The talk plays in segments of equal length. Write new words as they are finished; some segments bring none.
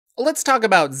Let's talk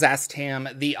about Szass Tam,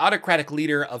 the autocratic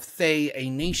leader of Thay,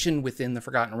 a nation within the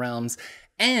Forgotten Realms,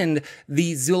 and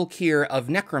the Zulkir of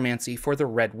necromancy for the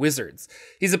Red Wizards.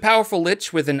 He's a powerful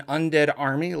lich with an undead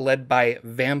army led by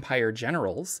vampire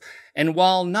generals, and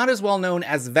while not as well known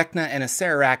as Vecna and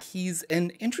Acererak, he's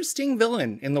an interesting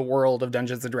villain in the world of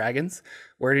Dungeons & Dragons.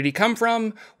 Where did he come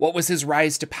from? What was his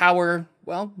rise to power?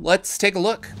 Well, let's take a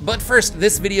look. But first,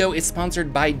 this video is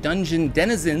sponsored by Dungeon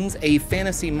Denizens, a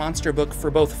fantasy monster book for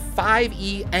both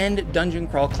 5e and Dungeon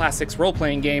Crawl Classics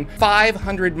role-playing game.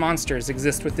 500 monsters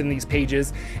exist within these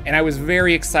pages, and I was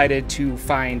very excited to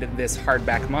find this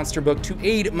hardback monster book to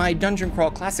aid my Dungeon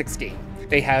Crawl Classics game.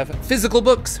 They have physical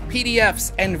books,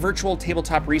 PDFs, and virtual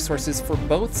tabletop resources for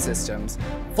both systems,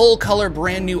 full-color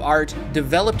brand new art,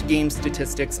 developed game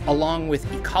statistics, along with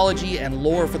ecology and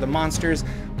lore for the monsters.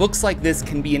 Books like this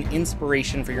can be an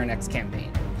inspiration for your next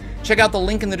campaign. Check out the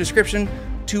link in the description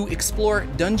to explore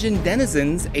Dungeon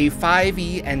Denizens, a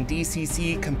 5e and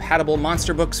DCC compatible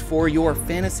monster books for your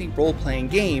fantasy role-playing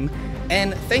game.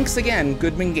 And thanks again,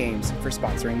 Goodman Games, for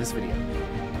sponsoring this video.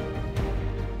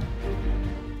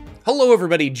 Hello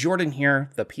everybody, Jordan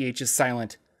here, the PH is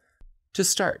silent. To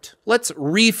start, let's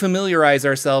re-familiarize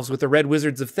ourselves with the Red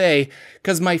Wizards of Thay,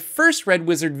 because my first Red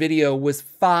Wizard video was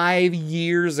 5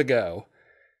 years ago.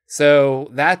 So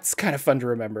that's kind of fun to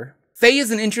remember. Thay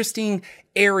is an interesting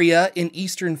area in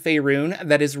Eastern Faerun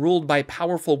that is ruled by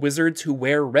powerful wizards who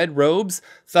wear red robes,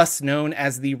 thus known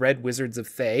as the Red Wizards of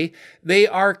Thay. They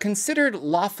are considered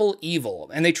lawful evil,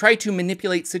 and they try to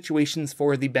manipulate situations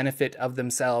for the benefit of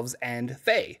themselves and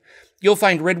Thay. You'll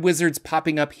find red wizards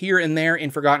popping up here and there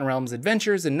in Forgotten Realms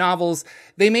adventures and novels.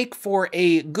 They make for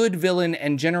a good villain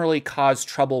and generally cause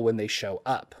trouble when they show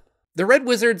up. The Red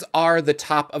Wizards are the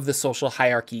top of the social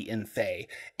hierarchy in Thay,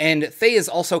 and Thay is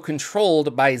also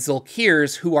controlled by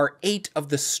Zulkirs, who are 8 of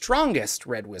the strongest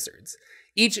Red Wizards.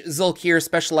 Each Zulkir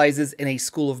specializes in a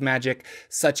school of magic,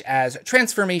 such as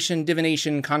transformation,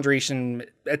 divination, conjuration,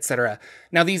 etc.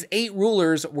 Now, these 8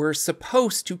 rulers were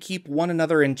supposed to keep one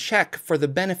another in check for the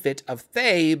benefit of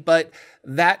Thay, but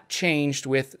that changed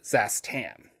with Szass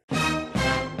Tam.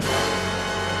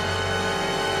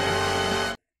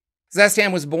 Szass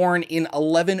Tam was born in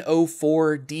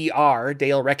 1104 DR,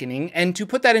 Dale Reckoning, and to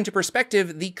put that into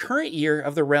perspective, the current year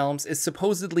of the realms is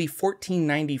supposedly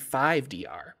 1495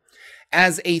 DR.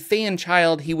 As a Thayan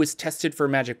child, he was tested for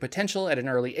magic potential at an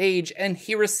early age, and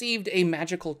he received a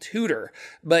magical tutor,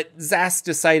 but Szass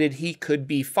decided he could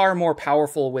be far more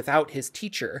powerful without his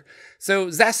teacher. So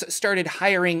Szass started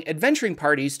hiring adventuring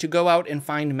parties to go out and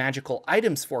find magical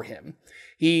items for him.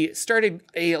 He started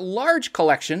a large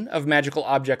collection of magical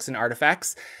objects and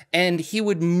artifacts, and he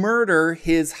would murder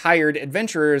his hired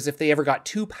adventurers if they ever got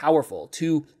too powerful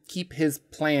to keep his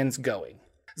plans going.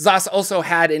 Szass also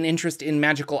had an interest in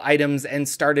magical items and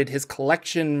started his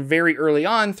collection very early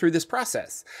on through this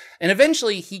process. And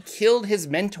eventually he killed his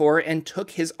mentor and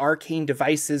took his arcane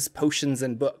devices, potions,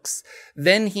 and books.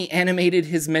 Then he animated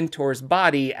his mentor's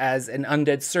body as an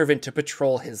undead servant to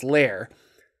patrol his lair.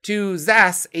 To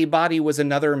Szass, a body was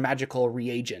another magical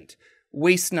reagent.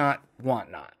 Waste not,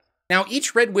 want not. Now,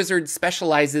 each Red Wizard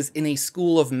specializes in a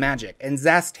school of magic, and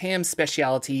Szass Tam's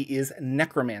specialty is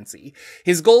necromancy.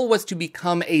 His goal was to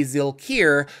become a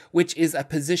Zulkir, which is a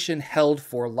position held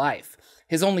for life.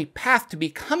 His only path to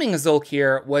becoming a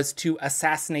Zulkir was to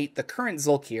assassinate the current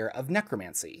Zulkir of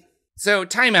necromancy. So,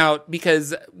 time out,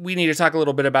 because we need to talk a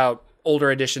little bit about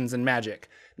older editions in magic.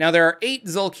 Now, there are 8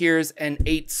 Zulkirs and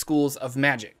 8 schools of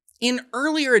magic. In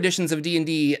earlier editions of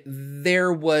D&D,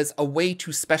 there was a way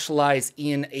to specialize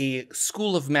in a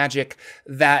school of magic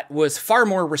that was far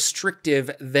more restrictive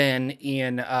than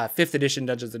in 5th edition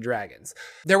Dungeons & Dragons.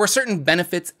 There were certain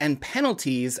benefits and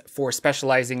penalties for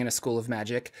specializing in a school of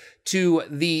magic, to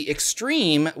the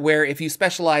extreme where if you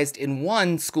specialized in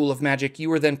one school of magic, you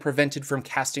were then prevented from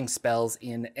casting spells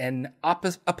in an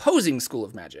opposing school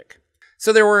of magic.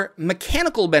 So there were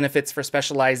mechanical benefits for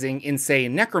specializing in, say,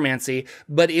 necromancy,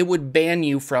 but it would ban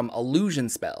you from illusion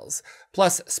spells.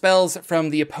 Plus, spells from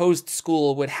the opposed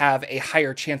school would have a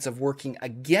higher chance of working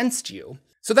against you.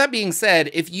 So that being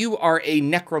said, if you are a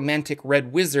necromantic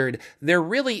red wizard, there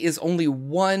really is only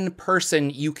one person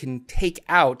you can take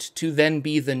out to then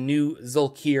be the new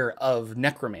Zulkir of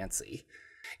necromancy.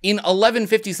 In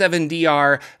 1157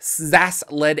 DR, Szass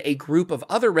led a group of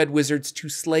other red wizards to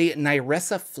slay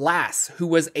Nyressa Flass, who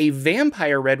was a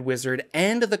vampire red wizard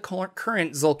and the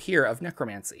current Zulkir of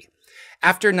necromancy.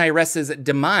 After Nyressa's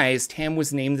demise, Tam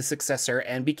was named the successor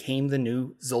and became the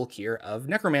new Zulkir of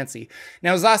necromancy.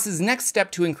 Now, Szass's next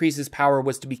step to increase his power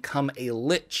was to become a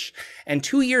lich, and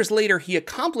 2 years later he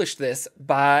accomplished this,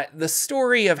 but the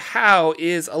story of how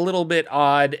is a little bit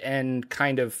odd and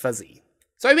kind of fuzzy.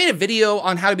 So I made a video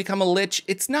on how to become a lich.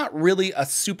 It's not really a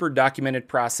super documented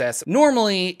process.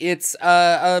 Normally, it's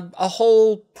a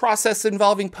whole process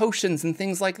involving potions and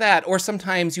things like that, or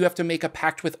sometimes you have to make a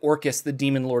pact with Orcus, the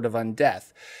demon lord of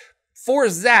undeath. For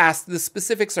Szass, the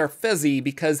specifics are fuzzy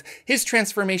because his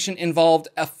transformation involved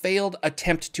a failed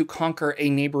attempt to conquer a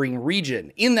neighboring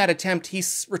region. In that attempt, he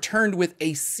returned with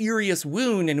a serious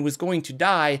wound and was going to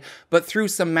die, but through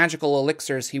some magical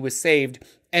elixirs, he was saved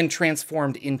and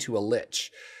transformed into a lich.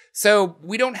 So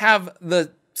we don't have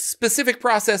the specific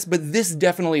process, but this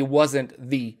definitely wasn't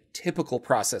the typical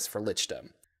process for lichdom.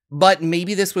 But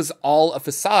maybe this was all a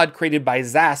facade created by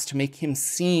Szass to make him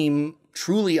seem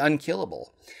truly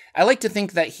unkillable. I like to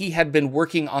think that he had been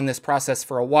working on this process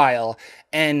for a while,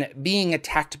 and being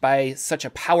attacked by such a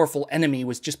powerful enemy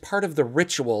was just part of the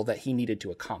ritual that he needed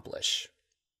to accomplish.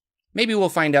 Maybe we'll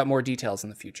find out more details in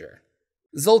the future.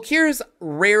 Zulkirs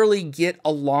rarely get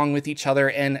along with each other,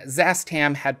 and Szass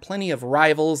Tam had plenty of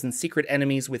rivals and secret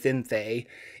enemies within Thay.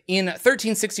 In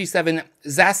 1367,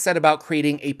 Szass set about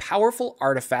creating a powerful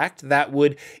artifact that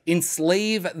would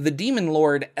enslave the demon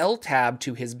lord Eltab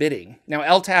to his bidding. Now,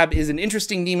 Eltab is an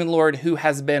interesting demon lord who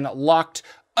has been locked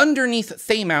underneath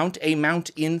Thay Mount, a mount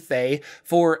in Thay,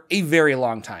 for a very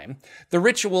long time. The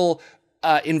ritual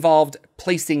involved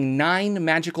placing 9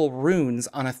 magical runes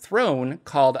on a throne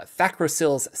called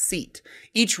Thacrosil's Seat.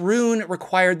 Each rune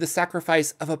required the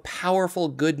sacrifice of a powerful,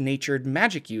 good-natured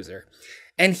magic user.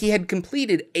 And he had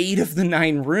completed 8 of the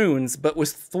 9 runes, but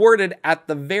was thwarted at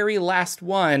the very last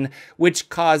one, which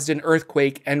caused an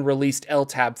earthquake and released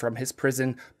Eltab from his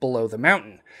prison below the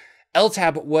mountain.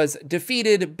 Eltab was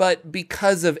defeated, but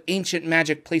because of ancient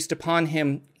magic placed upon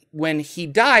him, when he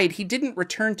died, he didn't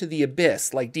return to the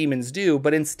abyss like demons do,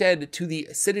 but instead to the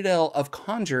Citadel of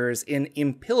Conjurers in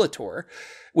Impilator,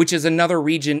 which is another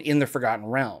region in the Forgotten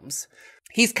Realms.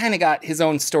 He's kind of got his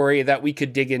own story that we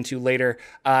could dig into later,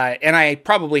 and I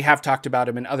probably have talked about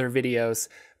him in other videos,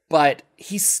 but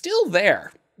he's still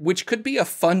there, which could be a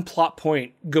fun plot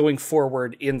point going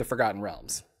forward in the Forgotten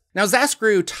Realms. Now, Szass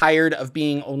grew tired of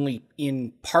being only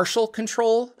in partial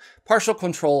control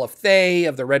of Thay,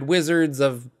 of the Red Wizards,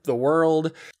 of the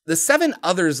world. The 7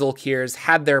 other Zulkirs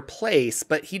had their place,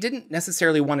 but he didn't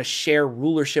necessarily want to share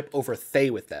rulership over Thay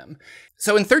with them.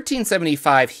 So in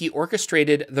 1375, he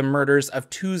orchestrated the murders of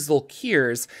 2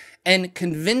 Zulkirs and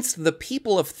convinced the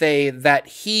people of Thay that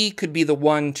he could be the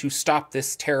one to stop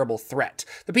this terrible threat.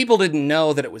 The people didn't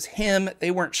know that it was him.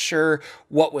 They weren't sure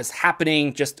what was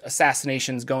happening, just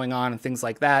assassinations going on and things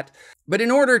like that. But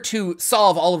in order to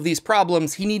solve all of these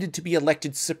problems, he needed to be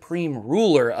elected supreme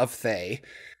ruler of Thay.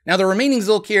 Now, the remaining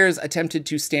Zulkirs attempted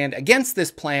to stand against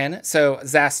this plan, so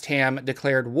Szass Tam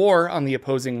declared war on the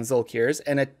opposing Zulkirs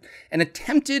and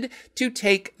attempted to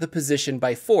take the position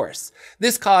by force.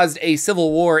 This caused a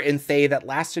civil war in Thay that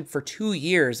lasted for 2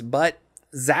 years, but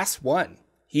Szass won.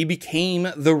 He became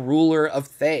the ruler of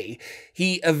Thay.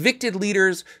 He evicted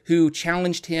leaders who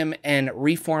challenged him and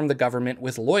reformed the government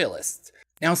with loyalists.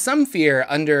 Now, some fear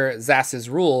under Szass's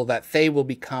rule that Thay will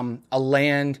become a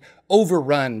land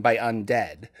overrun by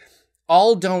undead.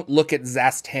 All don't look at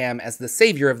Szass Tam as the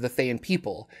savior of the Thayan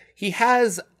people. He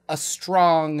has a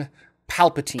strong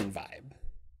Palpatine vibe.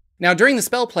 Now, during the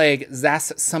Spell Plague,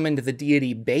 Szass summoned the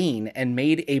deity Bane and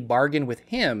made a bargain with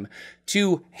him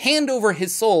to hand over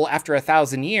his soul after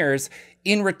 1,000 years.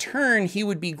 In return, he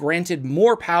would be granted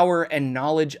more power and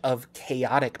knowledge of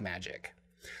chaotic magic.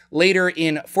 Later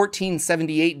in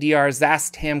 1478 DR, Szass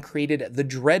Tam created the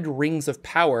Dread Rings of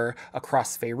Power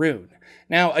across Faerun.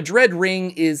 Now, a Dread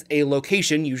Ring is a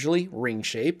location, usually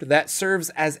ring-shaped, that serves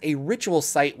as a ritual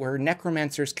site where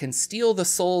necromancers can steal the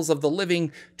souls of the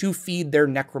living to feed their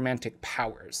necromantic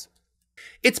powers.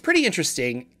 It's pretty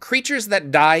interesting. Creatures that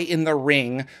die in the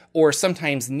ring, or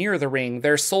sometimes near the ring,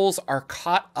 their souls are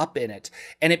caught up in it,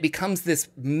 and it becomes this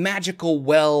magical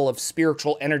well of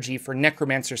spiritual energy for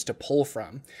necromancers to pull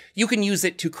from. You can use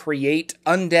it to create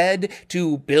undead,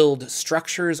 to build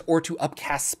structures, or to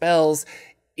upcast spells.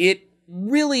 It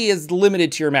really is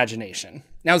limited to your imagination.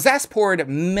 Now, Szass poured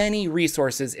many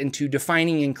resources into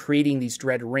defining and creating these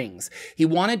dread rings. He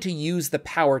wanted to use the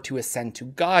power to ascend to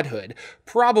godhood,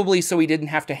 probably so he didn't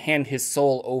have to hand his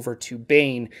soul over to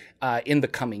Bane in the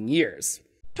coming years.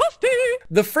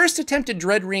 The first attempted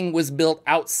dread ring was built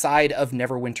outside of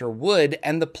Neverwinter Wood,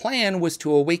 and the plan was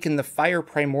to awaken the fire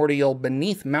primordial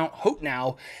beneath Mount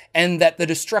Hotenow, and that the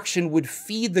destruction would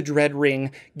feed the dread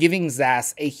ring, giving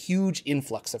Szass a huge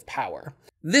influx of power.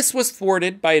 This was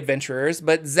thwarted by adventurers,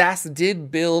 but Szass did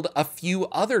build a few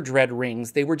other dread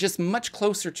rings. They were just much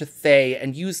closer to Thay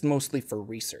and used mostly for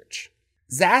research.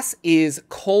 Szass is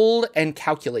cold and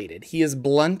calculated. He is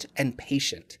blunt and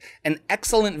patient. An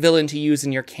excellent villain to use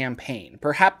in your campaign.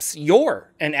 Perhaps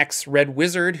you're an ex-Red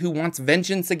Wizard who wants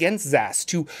vengeance against Szass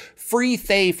to free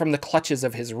Thay from the clutches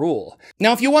of his rule.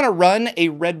 Now, if you want to run a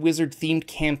Red Wizard-themed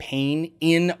campaign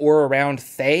in or around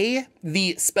Thay,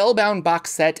 the Spellbound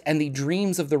box set and the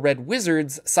Dreams of the Red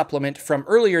Wizards supplement from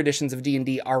earlier editions of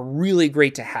D&D are really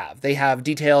great to have. They have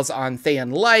details on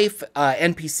Thayan life,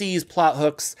 NPCs, plot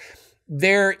hooks.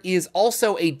 There is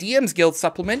also a DM's Guild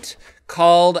supplement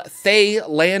called Thay,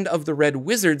 Land of the Red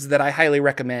Wizards that I highly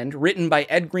recommend, written by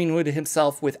Ed Greenwood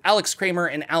himself with Alex Kramer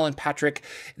and Alan Patrick.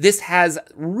 This has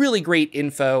really great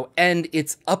info, and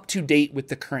it's up to date with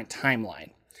the current timeline,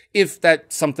 if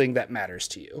that's something that matters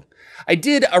to you. I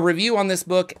did a review on this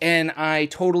book, and I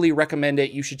totally recommend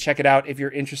it. You should check it out if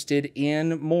you're interested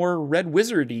in more Red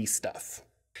Wizard-y stuff.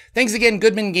 Thanks again,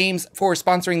 Goodman Games, for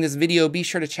sponsoring this video. Be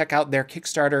sure to check out their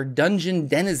Kickstarter, Dungeon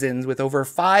Denizens, with over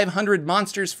 500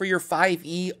 monsters for your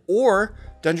 5e or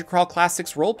Dungeon Crawl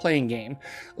Classics role-playing game.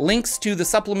 Links to the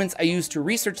supplements I used to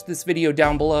research this video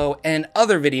down below, and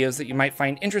other videos that you might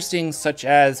find interesting, such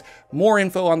as more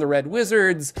info on the Red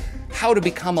Wizards, how to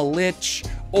become a Lich,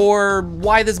 or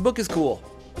why this book is cool.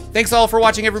 Thanks all for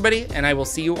watching, everybody, and I will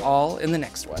see you all in the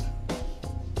next one.